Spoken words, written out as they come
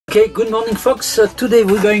Okay, good morning folks. Today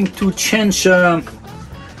we're going to change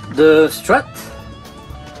the strut,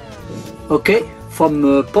 okay,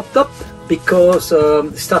 from pop top because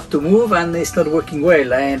it starts to move and it's not working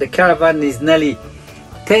well, and the caravan is nearly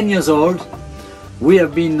 10 years old. We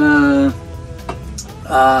have been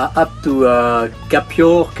up to Cap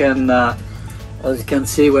York, and as you can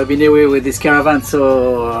see, we've been away with this caravan,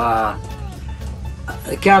 so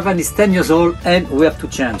the caravan is 10 years old and we have to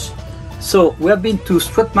change. So we have been to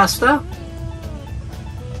Strutmasters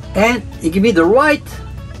and he gave me the right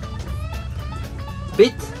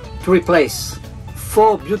bit to replace.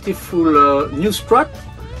 4 beautiful new strut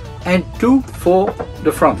and 2 for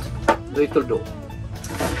the front, the little door.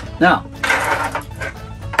 Now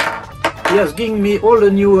he has given me all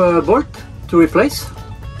the new bolt to replace.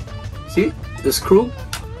 See the screw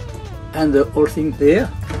and the whole thing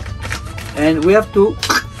there, and we have to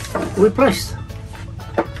replace.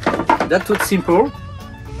 That was simple,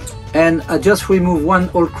 and I just remove one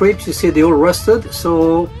old clip. You see they all rusted,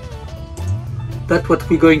 so that's what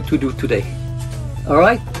we're going to do today. All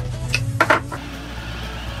right.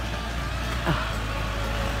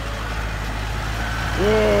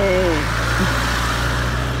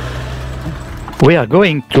 We are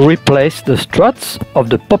going to replace the struts of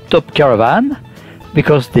the pop-top caravan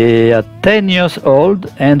because they are 10 years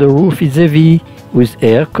old and the roof is heavy with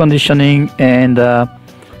air conditioning and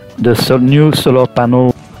the new solar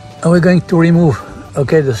panel. And we're going to remove,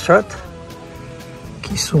 okay, the strut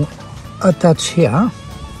qui sont attached here.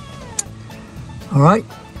 All right,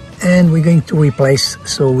 and we're going to replace.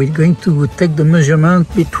 So we're going to take the measurement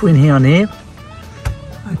between here and here.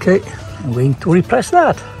 Okay, I'm going to replace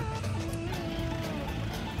that.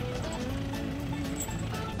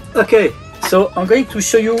 Okay, so I'm going to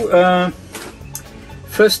show you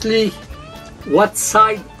firstly what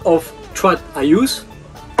side of strut I use.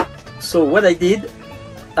 So what I did,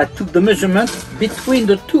 I took the measurement between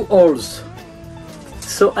the 2 holes.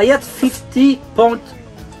 So I had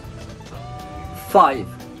 50.5,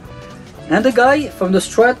 and the guy from the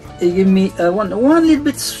strut, he gave me one little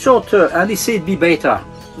bit shorter, and he said it'd be better.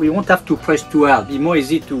 We won't have to press too hard, be more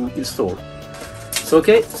easy to install. So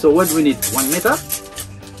okay, so what do we need? 1 meter.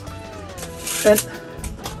 And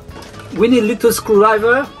we need a little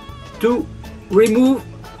screwdriver to remove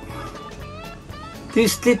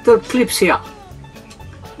these little clips here.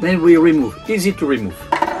 Then we remove, easy to remove.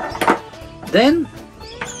 Then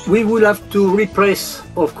we will have to replace,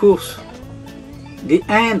 of course, the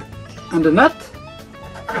end and the nut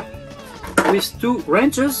with 2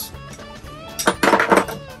 wrenches,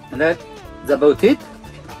 and that's about it.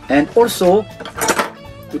 And also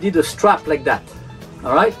we did a strap like that.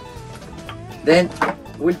 All right, then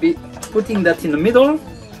we'll be putting that in the middle,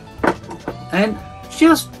 and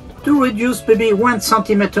just to reduce maybe 1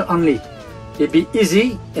 centimeter only. It'll be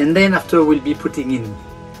easy, and then after we'll be putting in.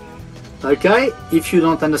 Okay, if you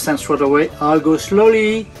don't understand straight away, I'll go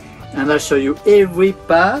slowly and I'll show you every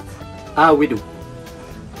part how we do.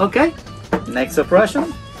 Okay, next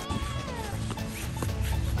operation.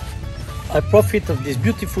 I profit of this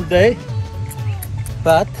beautiful day,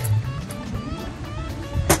 but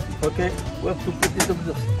okay, we have to put it on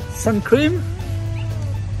the sun cream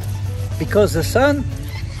because the sun,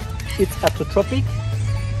 it's at the tropic.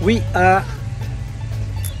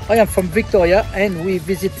 I am from Victoria and we're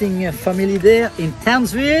visiting a family there in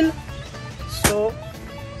Townsville, so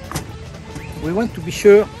we want to be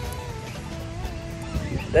sure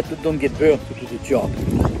that we don't get burned to do the job.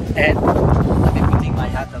 And I'll be putting my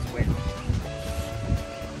hat as well.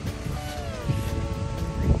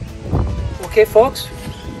 Okay folks,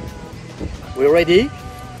 we're ready,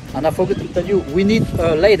 and I forgot to tell you we need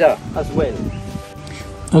a ladder as well.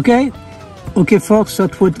 Okay folks,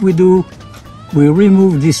 that's what we do. We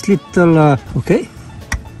remove this little okay,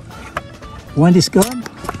 when it's gone,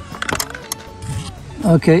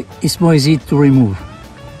 okay, it's more easy to remove.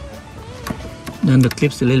 Then the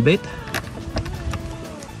clips a little bit.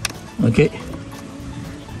 Okay,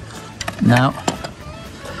 now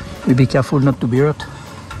we be careful not to be hurt,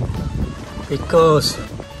 because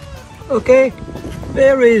okay,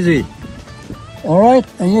 very easy. All right,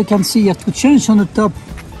 and you can see you have to change on the top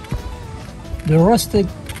the rusted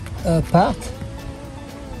part,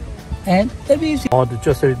 and very easy. Or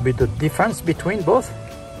just a little bit of difference between both.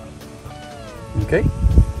 Okay,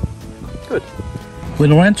 good.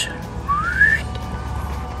 With a wrench.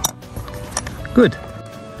 Good.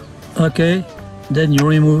 Okay, then you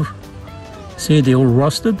remove. See, they all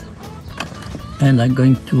rusted, and I'm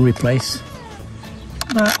going to replace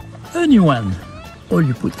a new one. Or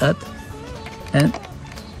you put that, and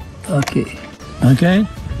okay.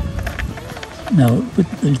 Now put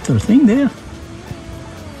the little thing there.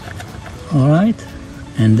 All right,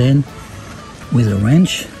 and then with a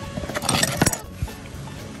wrench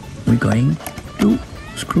we're going to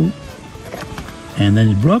screw, and then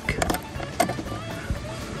it broke,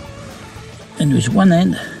 and with one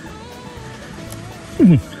end,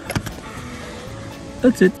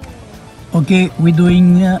 that's it. Okay, we're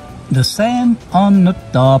doing the same on the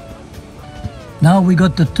top. Now we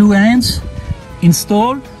got the two ends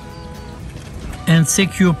installed and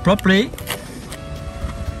secure properly.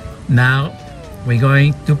 Now we're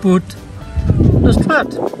going to put the strut.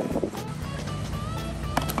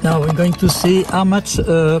 Now we're going to see how much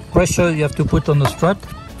pressure you have to put on the strut.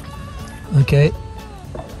 Okay,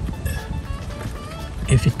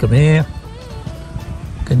 if it come here,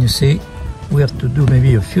 can you see? We have to do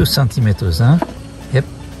maybe a few centimeters, huh? Yep.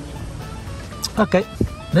 Okay,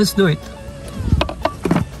 let's do it.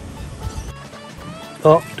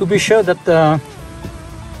 Oh, to be sure that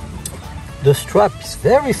the strap is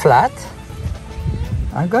very flat,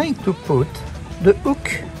 I'm going to put the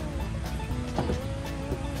hook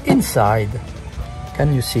inside.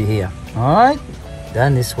 Can you see here? All right,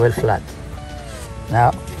 then it's well flat.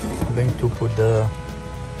 Now I'm going to put the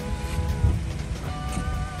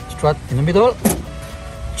strut in the middle.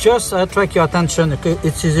 Just attract your attention. Okay,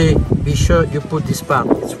 it's easy. Be sure you put this part.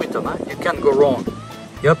 It's written, huh? You can't go wrong.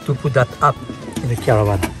 You have to put that up in the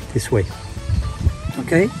caravan this way.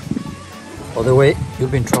 Okay, other way you'll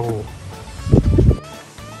be in trouble.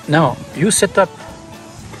 Now you set up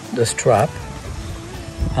the strap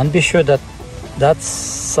and be sure that that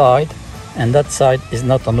side and that side is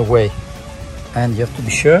not on the way, and you have to be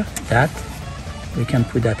sure that we can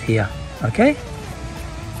put that here. Okay,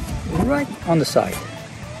 right on the side.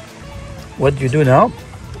 What do you do now?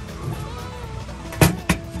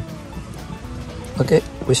 Okay,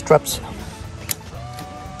 with straps.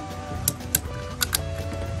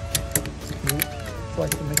 Try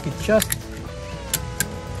to make it just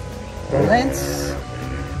the length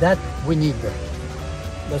that we need.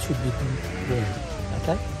 That should be good.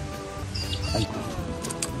 Okay.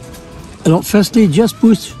 Alors, firstly, just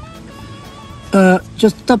push,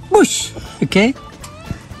 just stop push. Okay.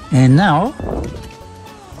 And now,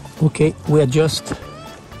 okay, we adjust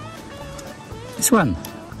this one,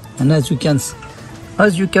 and as you can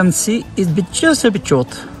see, it's just a bit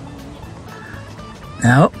short.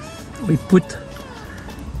 Now we put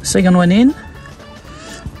the second one in.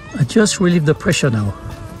 I just relieve the pressure now.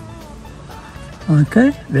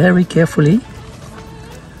 Okay, very carefully,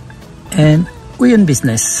 and we're in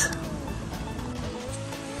business.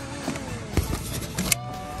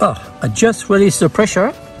 Oh, I just release the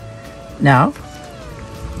pressure. Now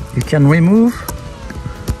you can remove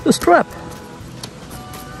the strap.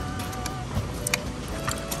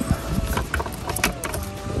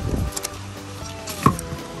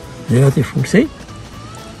 Beautiful, see?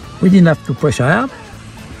 We didn't have to pressure hard,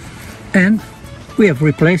 and we have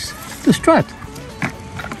replaced the strut.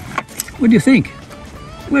 What do you think?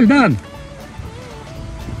 Well done.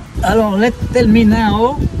 Alors, tell me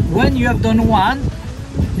now, when you have done one,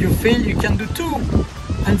 you feel you can do 2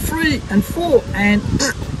 and 3 and 4, and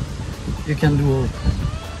you can do all.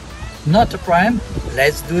 Not a problem.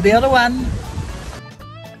 Let's do the other one.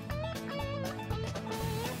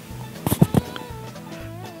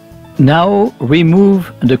 Now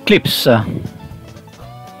remove the clips.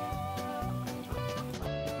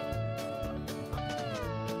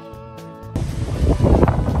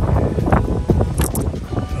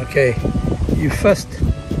 Okay, you first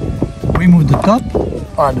remove the top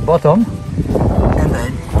or the bottom, and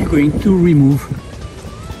then you're going to remove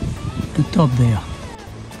the top there.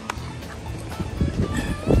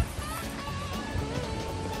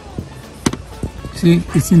 See,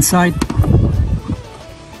 it's inside.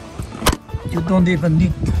 You don't even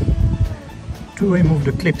need to remove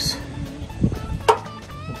the clips.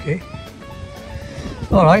 Okay.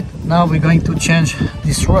 All right, now we're going to change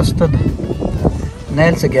these rusted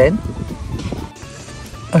nails again.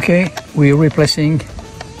 Okay, we're replacing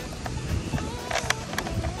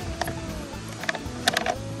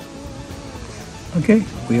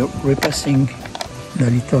the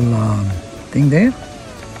little thing there.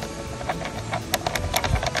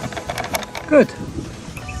 Good.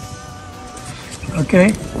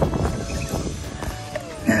 Okay.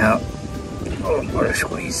 Now, for a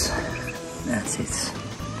squeeze. That's it.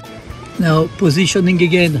 Now positioning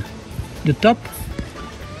again the top,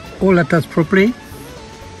 all attached properly.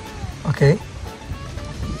 Okay.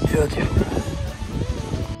 Beautiful.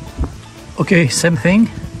 Okay, same thing.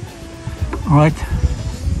 All right.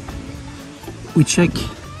 We check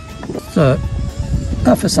the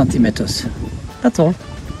half a centimeters. That's all.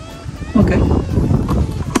 Okay.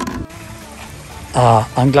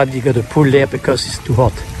 I'm glad you got a pool there because it's too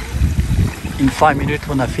hot. In 5 minutes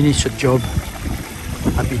when I finish the job,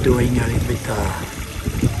 I'll be doing a little bit,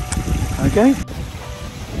 okay?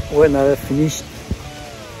 When I finish,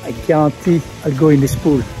 I guarantee I'll go in this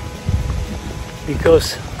pool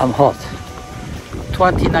because I'm hot.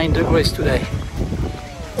 29 degrees today.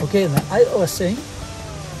 Okay, now I was saying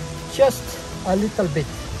just a little bit,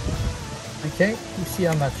 okay? You see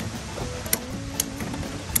how much.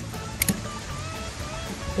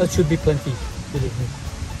 That should be plenty, believe me.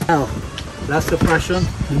 Now, last operation,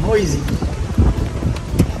 more easy.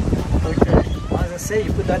 Okay, as I say,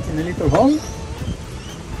 you put that in a little hole.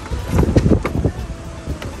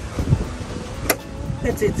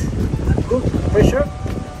 That's it. Good pressure.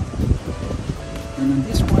 And on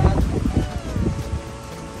this one,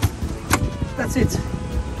 that's it.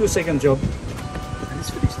 2-second job. And it's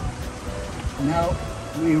finished. Now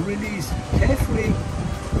we release carefully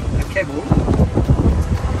the cable.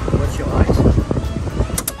 Watch your eyes.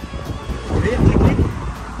 Clear, click, click.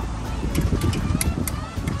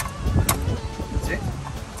 That's it.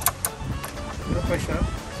 No pressure.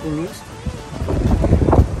 Full loose.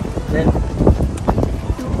 Then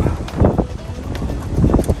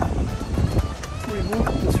remove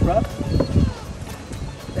the strap.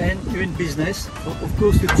 Then you're in business. So of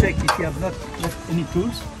course you check if you have not left any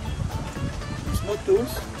tools. There's no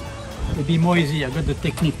tools. It'll be more easy. I've got the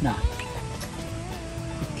technique now.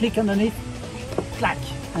 Click underneath, clack,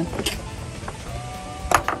 and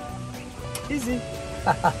easy.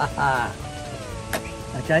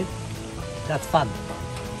 Okay, that's fun.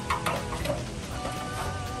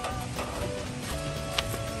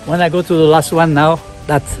 When I go to the last one now,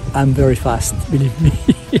 I'm very fast, believe me.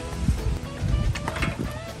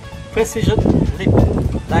 Precision lip,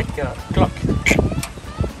 like a clock.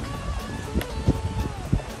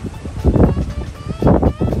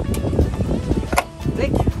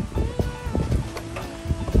 Click.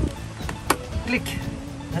 Click.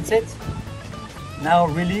 That's it. Now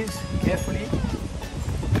release carefully.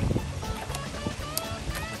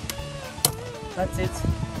 That's it.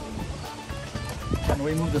 And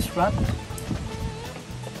remove the strap.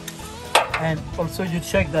 And also you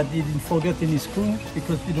check that you didn't forget any screw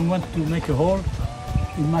because you don't want to make a hole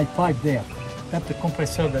in my pipe there. That's the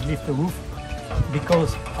compressor that lifts the roof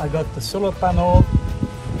because I got the solar panel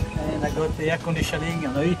and I got the air conditioning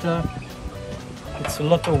and the heater. It's a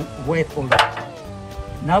lot of weight for that.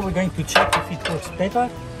 Now we're going to check if it works better.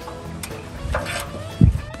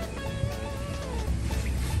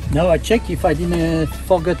 Now I check if I didn't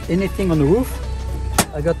forget anything on the roof.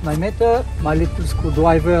 I got my meter, my little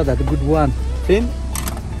screwdriver, that good one, thin,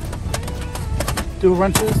 2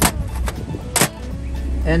 wrenches,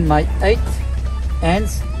 and my 8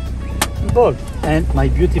 ends bolt, and my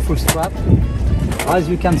beautiful strap. As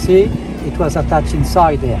you can see, it was attached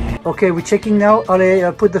inside there. Okay, we're checking now.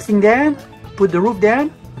 I'll put the thing down, put the roof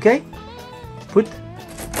down, okay? Put.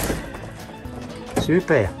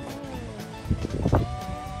 Super.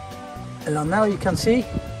 And now you can see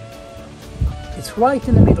it's right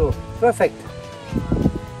in the middle. Perfect.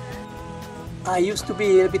 I used to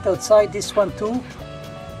be a bit outside, this one too.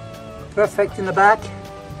 Perfect in the back.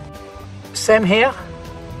 Same here.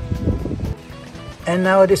 And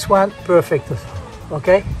now this one, perfect.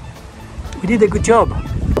 Okay? We did a good job.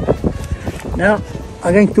 Now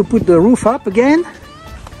I'm going to put the roof up again.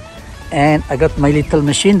 And I got my little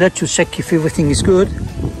machine there to check if everything is good.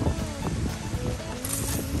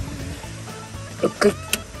 Okay,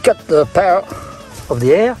 cut the power of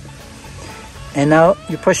the air. And now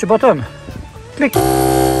you press the button. Click.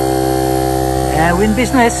 And we're in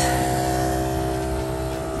business.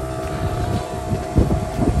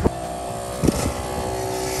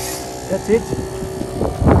 That's it.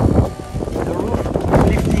 The roof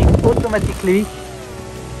lifting automatically.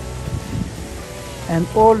 And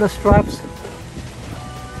all the straps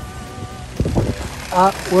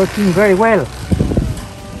are working very well.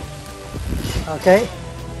 Okay?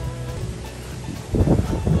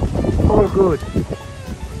 All good.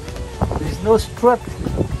 There is no strut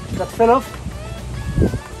that fell off.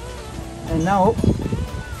 And now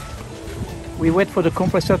we wait for the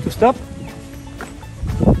compressor to stop.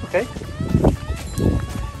 Okay?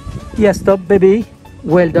 Yeah, stop, baby.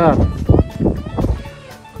 Well done.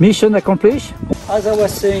 Mission accomplished. As I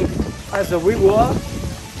was saying, as a reward,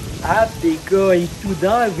 I'll be going to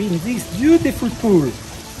dive in this beautiful pool.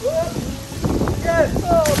 Yes.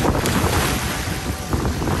 Oh.